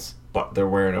pants, but they're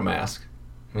wearing a mask?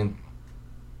 I mean,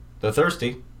 they're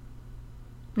thirsty.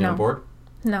 You on board?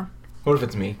 No. What if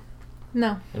it's me?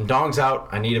 No. And dong's out,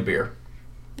 I need a beer.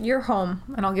 You're home,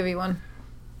 and I'll give you one.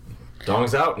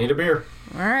 Dong's out, need a beer.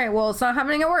 All right, well, it's not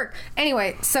happening at work.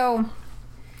 Anyway, so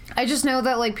I just know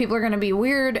that, like, people are going to be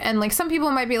weird, and, like, some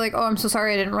people might be like, oh, I'm so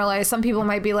sorry, I didn't realize. Some people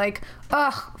might be like,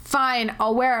 ugh, fine,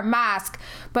 I'll wear a mask.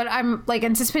 But I'm, like,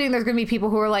 anticipating there's going to be people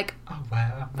who are like, I'll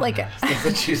wear a mask. Like, that's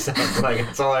what you sound like.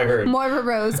 That's all I heard. Moira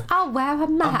Rose, I'll wear a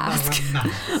mask.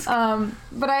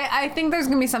 But I think there's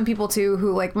going to be some people, too,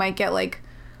 who, like, might get, like,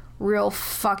 real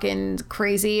fucking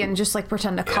crazy and just like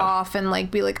pretend to cough and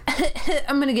like be like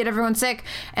I'm gonna get everyone sick.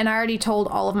 And I already told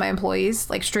all of my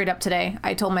employees, like straight up today,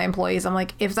 I told my employees, I'm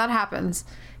like, if that happens,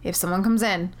 if someone comes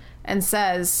in and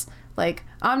says like,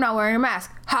 I'm not wearing a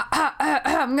mask,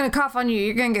 I'm gonna cough on you,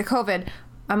 you're gonna get COVID,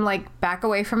 I'm like, back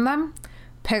away from them,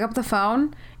 pick up the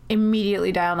phone,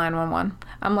 immediately dial 911.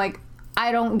 I'm like,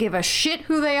 I don't give a shit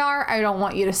who they are. I don't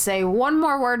want you to say one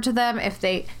more word to them. If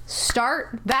they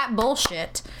start that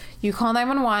bullshit, you call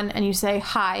 911 and you say,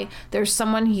 hi, there's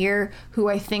someone here who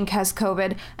I think has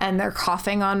COVID and they're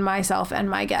coughing on myself and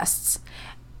my guests.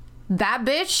 That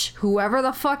bitch, whoever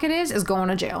the fuck it is going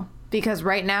to jail. Because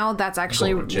right now, that's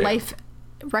actually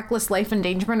reckless life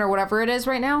endangerment or whatever it is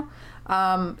right now.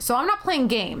 So I'm not playing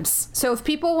games. So if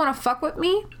people want to fuck with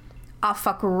me, I'll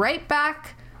fuck right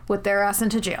back with their ass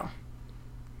into jail.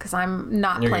 Because I'm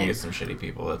not You're playing. going to get some shitty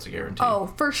people, that's a guarantee.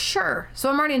 Oh, for sure. So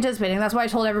I'm already anticipating. That's why I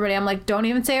told everybody, I'm like, don't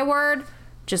even say a word.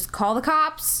 Just call the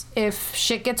cops if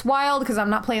shit gets wild, because I'm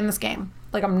not playing this game.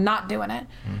 Like, I'm not doing it.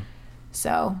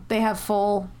 So they have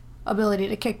full ability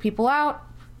to kick people out,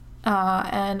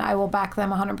 and I will back them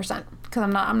 100%. Because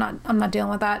I'm not dealing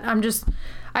with that.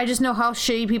 I just know how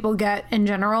shitty people get in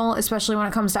general, especially when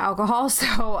it comes to alcohol.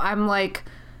 So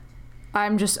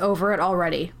I'm just over it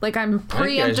already. Like, I'm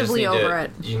preemptively over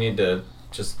it. You need to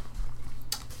just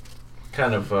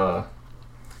kind of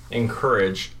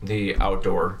encourage the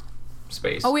outdoor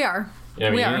space. Oh, we are. You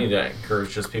know what I mean? You need to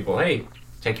encourage just people, hey,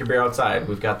 take your beer outside.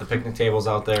 We've got the picnic tables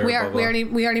out there. We are. Blah, blah.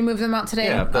 We already moved them out today.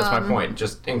 Yeah, that's my point.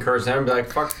 Just encourage them and be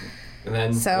like, fuck. And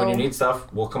then when you need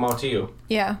stuff, we'll come out to you.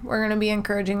 Yeah, we're going to be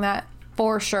encouraging that.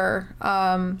 For sure.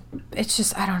 It's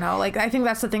just, I don't know. Like, I think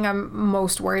that's the thing I'm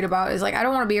most worried about is, like, I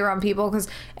don't want to be around people because,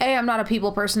 A, I'm not a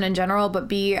people person in general, but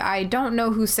B, I don't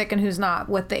know who's sick and who's not.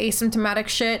 With the asymptomatic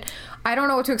shit, I don't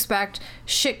know what to expect.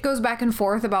 Shit goes back and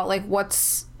forth about, like,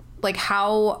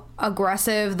 how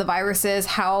aggressive the virus is,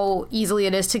 how easily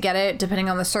it is to get it, depending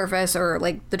on the surface or,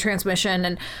 like, the transmission.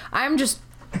 And I'm just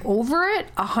over it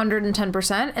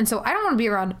 110%. And so I don't want to be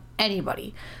around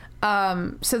anybody.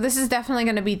 So this is definitely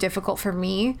going to be difficult for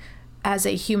me as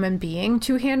a human being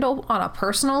to handle on a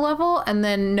personal level, and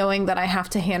then knowing that I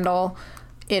have to handle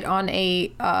it on a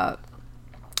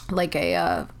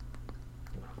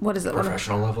what is it?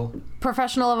 Professional level?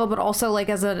 Professional level, but also like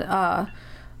as a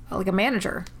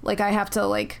manager. Like I have to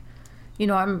I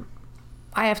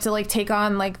have to take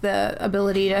on like the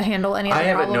ability to handle any of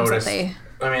the problems that they...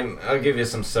 I mean, I'll give you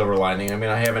some silver lining. I mean,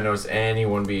 I haven't noticed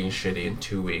anyone being shitty in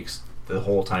 2 weeks. The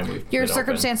whole time we've Your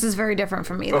circumstance is very different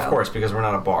from me, though. Of course, because we're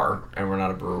not a bar, and we're not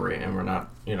a brewery, and we're not,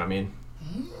 you know what I mean?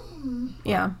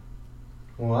 Yeah.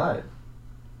 What?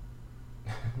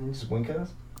 You just wink at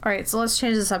us? All right, so let's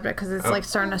change the subject, because it's,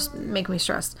 starting to make me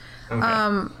stressed.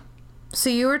 Okay. So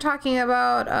you were talking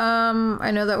about,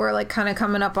 I know that we're, kind of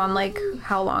coming up on,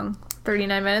 how long?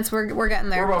 39 minutes? We're getting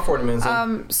there. We're about 40 minutes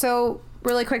in. So,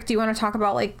 really quick, do you want to talk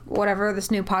about, whatever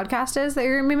this new podcast is that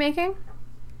you're going to be making?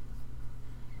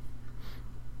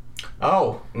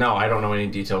 Oh, no, I don't know any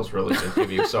details really to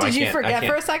give you, so Did you forget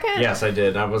for a second? Yes, I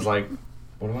did. I was like,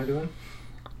 what am I doing?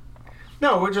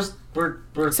 No, we're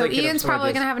So thinking of Ian's some probably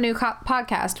ideas. going to have a new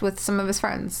podcast with some of his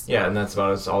friends. Yeah, and that's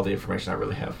about all the information I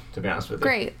really have, to be honest with you.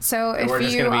 Great. So And we're if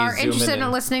just you gonna be are zooming interested in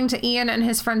in. listening to Ian and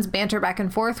his friends banter back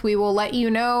and forth, we will let you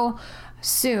know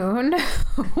soon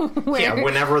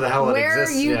whenever the hell it where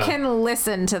exists. you yeah. can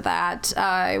listen to that.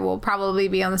 It will probably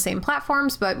be on the same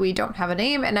platforms, but we don't have a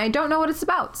name, and I don't know what it's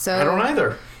about. So I don't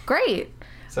either. Great.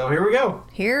 So here we go.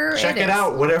 Here Check it it is.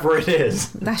 out, whatever it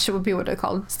is. That should be what it's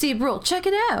called. Steve Rule, check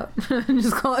it out.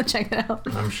 Just call it check it out.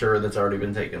 I'm sure that's already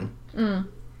been taken.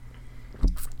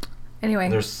 Anyway.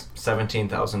 There's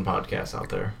 17,000 podcasts out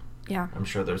there. Yeah. I'm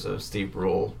sure there's a Steve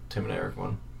Brule, Tim and Eric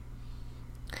one.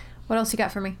 What else you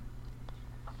got for me?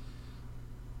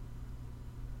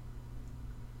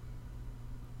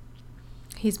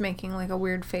 He's making like a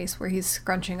weird face where he's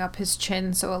scrunching up his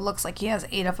chin so it looks like he has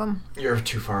 8 of them. You're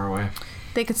too far away.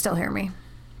 They could still hear me.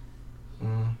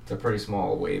 It's a pretty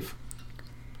small wave.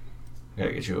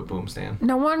 Gotta get you a boom stand.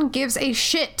 No one gives a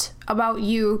shit about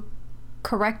you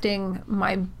correcting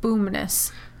my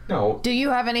boomness. No, Do you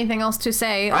have anything else to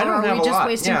say? I or don't are have we a just lot.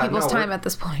 wasting Yeah, people's no, time we're- at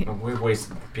this point? we've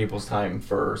wasted people's time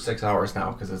for 6 hours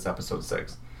now because it's episode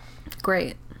 6.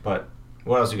 Great. But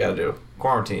what else you gotta do?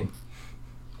 Quarantine.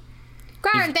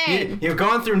 Quarantine! You've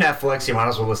gone through Netflix, you might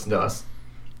as well listen to us.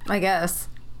 I guess.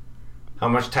 How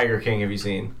much Tiger King have you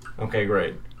seen? Okay,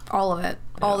 great. All of it.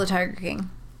 All the Tiger King.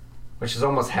 Which is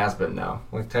almost has been now.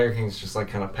 Like Tiger King's just like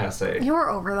kind of passe. You're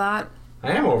over that.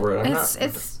 I am over it.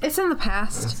 It's in the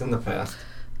past. It's in the past.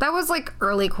 That was like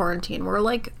early quarantine. We're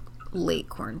like late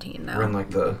quarantine now. We're in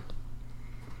like the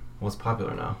what's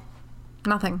popular now?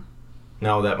 Nothing.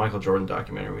 No, that Michael Jordan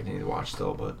documentary we need to watch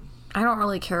still, but I don't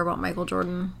really care about Michael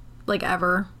Jordan. Like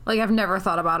ever. Like I've never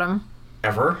thought about him.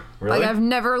 ever? Really? Like I've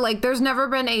never there's never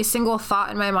been a single thought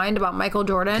in my mind about Michael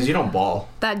Jordan Because you don't ball.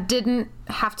 that didn't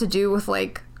have to do with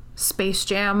like Space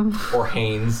Jam. Or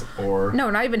Haynes or No,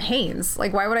 not even Haynes.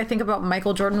 Like why would I think about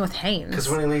Michael Jordan with Haynes? because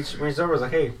when he's over, it's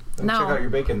like, hey, let me No. check out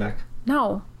your bacon neck.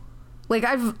 No. Like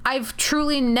I've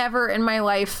truly never in my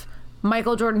life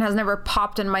Michael Jordan has never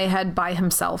popped in my head by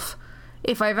himself.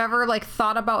 If I've ever like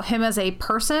thought about him as a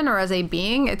person or as a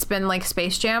being, it's been like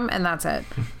Space Jam and that's it.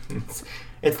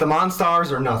 It's the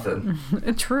Monstars or nothing.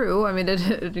 True. I mean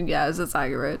it's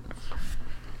accurate.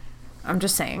 I'm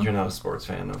just saying. You're not a sports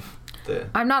fan of the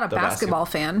I'm not a the basketball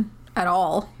fan at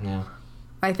all. Yeah.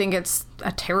 I think it's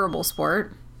a terrible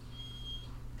sport.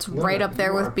 It's right up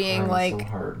there with being like so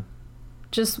hard.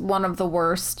 just one of the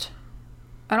worst.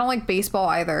 I don't like baseball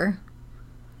either.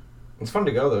 It's fun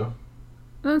to go though.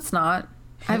 No, it's not.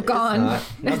 I've It's gone. not.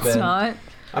 Not It's bad. not.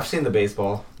 I've seen the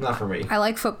baseball. Not for me. I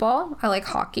like football. I like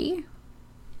hockey.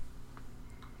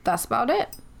 That's about it.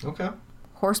 Okay.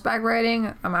 Horseback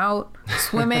riding, I'm out.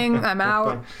 Swimming, I'm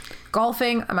out.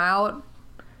 Golfing, I'm out.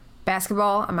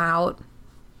 Basketball, I'm out.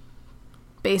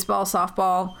 Baseball,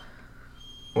 softball,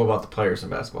 What about the players in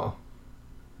basketball?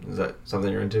 Is that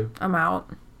something you're into? I'm out.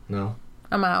 No.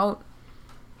 I'm out.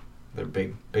 They're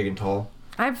big and tall.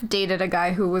 I've dated a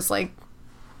guy who was like,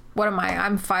 what am I?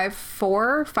 I'm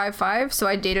 5'4", 5'5", so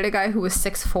I dated a guy who was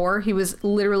 6'4". He was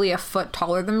literally a foot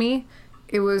taller than me.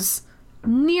 It was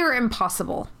near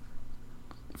impossible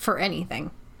for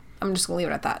anything. I'm just gonna leave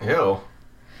it at that. Ew.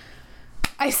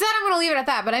 I said I'm gonna leave it at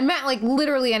that, but I meant like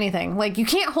literally anything. Like you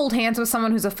can't hold hands with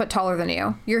someone who's a foot taller than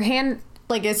you. Your hand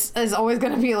like is always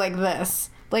gonna be like this.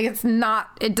 Like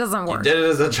it doesn't work. Did it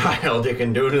as a child. You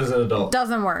can do it as an adult.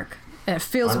 Doesn't work. And it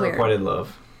feels weird. Unrequited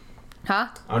love. Huh?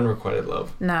 Unrequited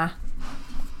love. Nah.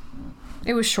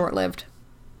 It was short-lived.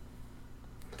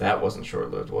 That wasn't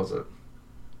short-lived, was it?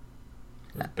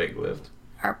 It was big-lived.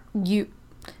 You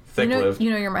Thick-lived.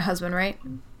 know you're my husband, right?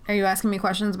 Are you asking me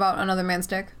questions about another man's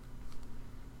dick?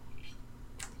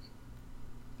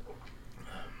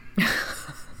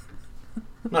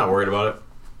 Not worried about it.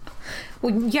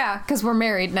 Well, yeah, because we're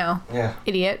married now. Yeah.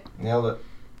 Idiot. Nailed it.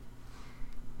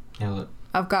 Nailed it.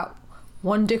 I've got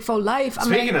one dick for life.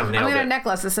 Speaking of I'm nailed gonna it. a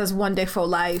necklace that says one dick for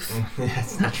life.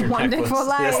 That's not your One dick necklace. for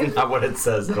life. That's not what it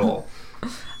says at all.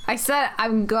 I said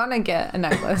I'm gonna get a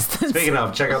necklace. Speaking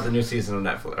of, check out the new season of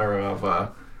Netflix or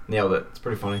of Nailed It. It's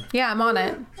pretty funny. Yeah, I'm on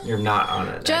it. You're not on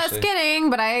it. Just kidding,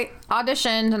 but I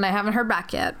auditioned and I haven't heard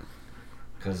back yet.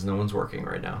 Because no one's working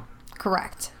right now.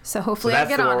 Correct. So So hopefully I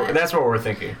get on it. That's what we're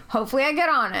thinking. Hopefully I get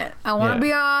on it. I want to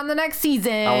Yeah. be on the next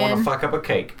season. I want to fuck up a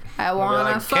cake. I want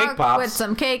to Cake fuck Pops. with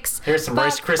some cakes. Here's some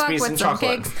Rice Krispies and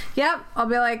chocolate. Yep. I'll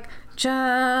be like,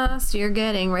 You're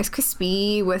getting Rice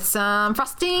Krispie with some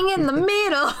frosting in the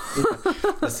middle.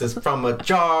 This is from a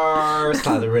jar.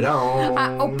 Slather it on.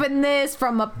 I opened this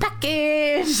from a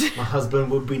package. My husband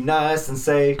would be nice and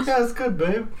say, yeah, it's good,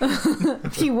 babe.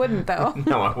 He wouldn't, though.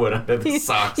 No, I wouldn't. It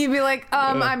sucks. He'd be like,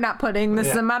 I'm not putting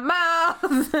this in my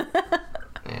mouth.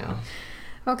 Yeah.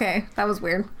 Okay, that was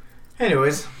weird.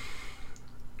 Anyways,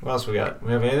 what else we got?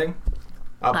 We have anything?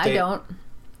 Update?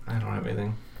 I don't have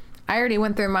anything. I already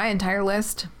went through my entire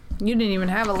list. You didn't even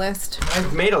have a list.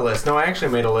 I've made a list. No, I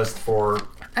actually made a list for...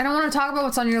 I don't want to talk about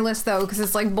what's on your list, though, because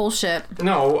it's like bullshit.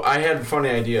 No, I had funny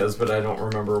ideas, but I don't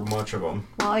remember much of them.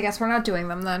 Well, I guess we're not doing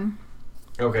them then.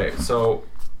 Okay, so...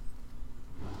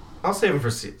 I'll save them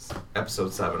for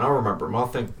episode 7. I'll remember them. I'll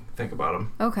think about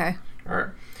them. Okay. All right.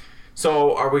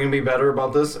 So, are we going to be better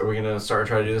about this? Are we going to start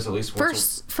trying to do this at least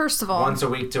First of all... once a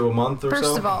week to a month or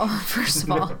so? First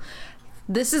of all,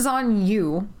 this is on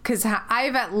you, because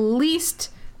I've at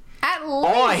least...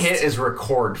 All I hit is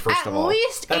record, first of all. At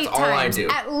least 8 times. That's all I do.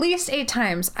 At least 8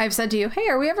 times I've said to you, hey,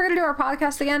 are we ever going to do our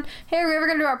podcast again? Hey, are we ever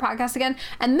going to do our podcast again?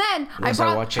 And then I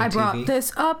brought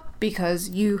this up because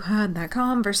you had that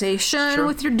conversation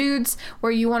with your dudes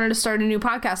where you wanted to start a new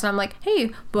podcast. And I'm like, hey,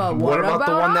 but what about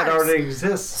the one ours? that already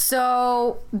exists?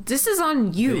 So this is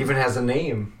on you. It even has a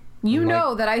name. You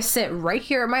know that I sit right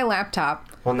here at my laptop.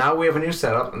 Well, now we have a new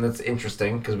setup, and that's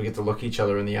interesting because we get to look each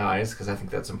other in the eyes because I think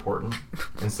that's important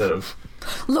instead of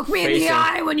look me in the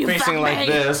eye when you facing fuck like me.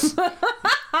 this.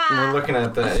 We're looking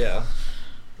at that, yeah.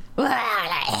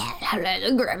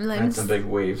 Gremlins. That's some big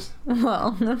waves.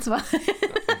 Well, that's fine.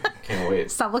 Can't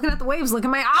wait. Stop looking at the waves. Look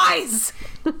at my eyes.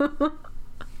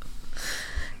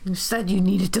 You said you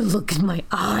needed to look in my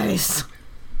eyes.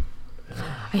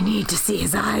 I need to see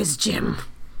his eyes, Jim.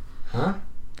 Huh?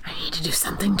 I need to do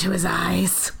something to his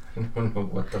eyes. I don't know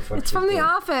what the fuck. It's from The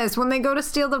Office when they go to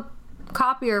steal the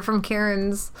copier from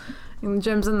Karen's, and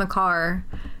Jim's in the car,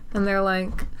 and they're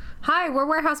like, "Hi, we're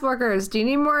warehouse workers. Do you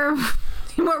need more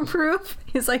proof?"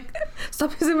 He's like,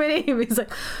 "Stop using my name." He's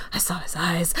like, "I saw his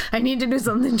eyes. I need to do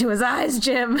something to his eyes,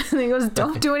 Jim." And he goes,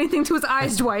 "Don't do anything to his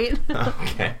eyes, Dwight."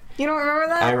 Okay. You don't remember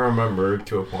that? I remember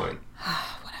to a point.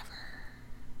 Whatever.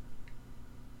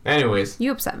 Anyways.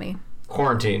 You upset me.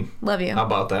 Quarantine. Love you. How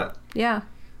about that? Yeah.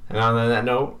 And on that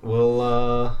note,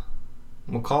 we'll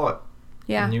call it.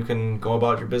 Yeah. And you can go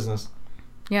about your business.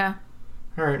 Yeah.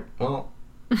 All right. Well,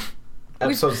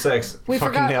 episode 6. We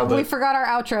nailed it. We forgot our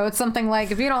outro. It's something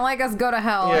like, if you don't like us, go to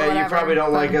hell. Yeah, or whatever. you probably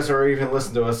don't like us or even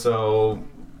listen to us, so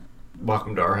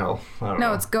welcome to our hell. I don't know.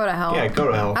 No, it's go to hell. Yeah,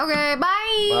 go to hell. Okay,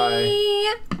 bye.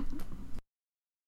 Bye.